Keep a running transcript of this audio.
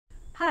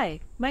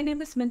Hi, my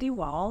name is Mindy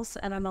Walls,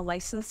 and I'm a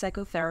licensed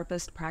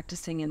psychotherapist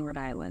practicing in Rhode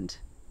Island.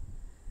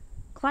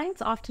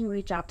 Clients often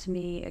reach out to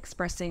me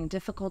expressing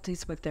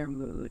difficulties with their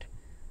mood,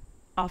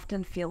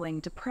 often feeling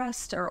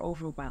depressed or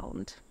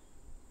overwhelmed.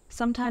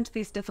 Sometimes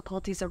these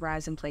difficulties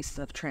arise in places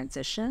of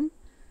transition,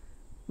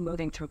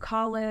 moving through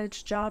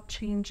college, job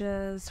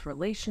changes,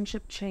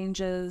 relationship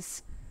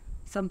changes.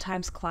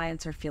 Sometimes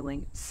clients are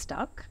feeling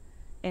stuck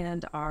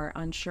and are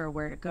unsure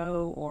where to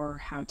go or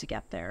how to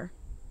get there.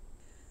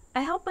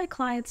 I help my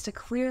clients to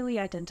clearly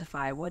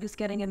identify what is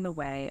getting in the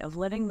way of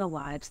living the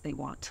lives they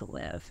want to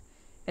live,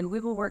 and we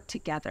will work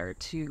together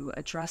to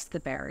address the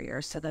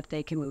barriers so that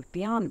they can move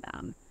beyond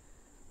them.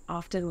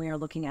 Often we are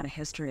looking at a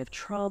history of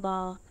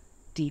trauma,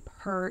 deep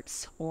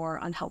hurts, or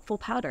unhelpful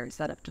patterns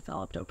that have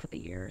developed over the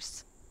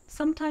years.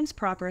 Sometimes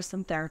progress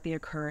in therapy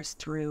occurs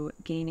through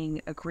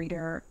gaining a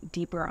greater,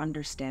 deeper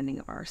understanding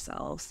of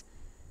ourselves,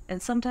 and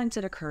sometimes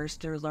it occurs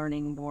through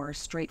learning more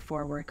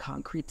straightforward,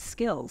 concrete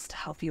skills to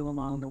help you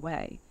along the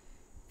way.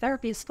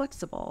 Therapy is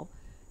flexible,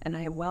 and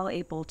I am well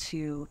able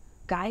to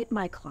guide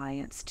my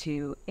clients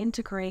to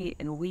integrate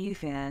and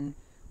weave in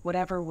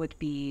whatever would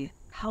be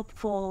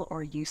helpful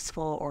or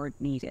useful or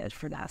needed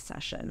for that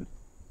session.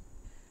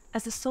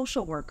 As a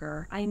social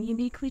worker, I am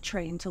uniquely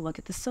trained to look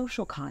at the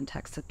social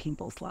context of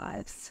people's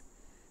lives.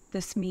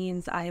 This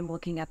means I am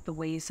looking at the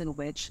ways in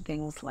which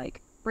things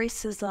like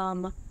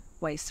racism,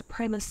 white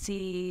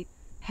supremacy,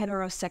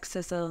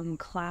 heterosexism,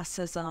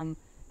 classism,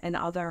 and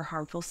other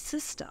harmful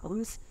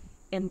systems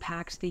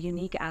impact the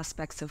unique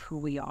aspects of who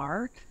we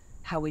are,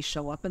 how we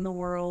show up in the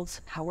world,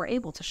 how we're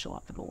able to show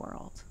up in the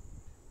world.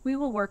 We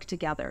will work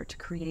together to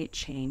create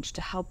change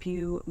to help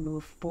you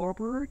move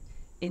forward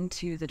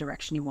into the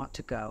direction you want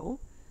to go,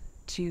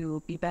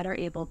 to be better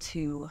able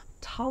to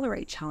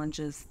tolerate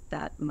challenges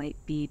that might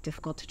be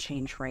difficult to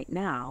change right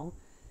now,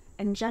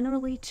 and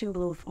generally to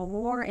move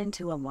more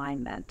into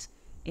alignment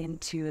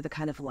into the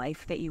kind of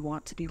life that you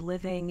want to be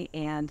living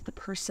and the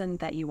person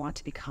that you want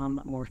to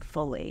become more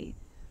fully.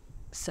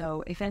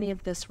 So if any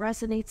of this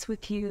resonates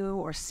with you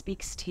or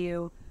speaks to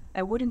you,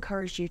 I would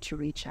encourage you to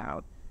reach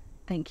out.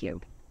 Thank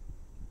you.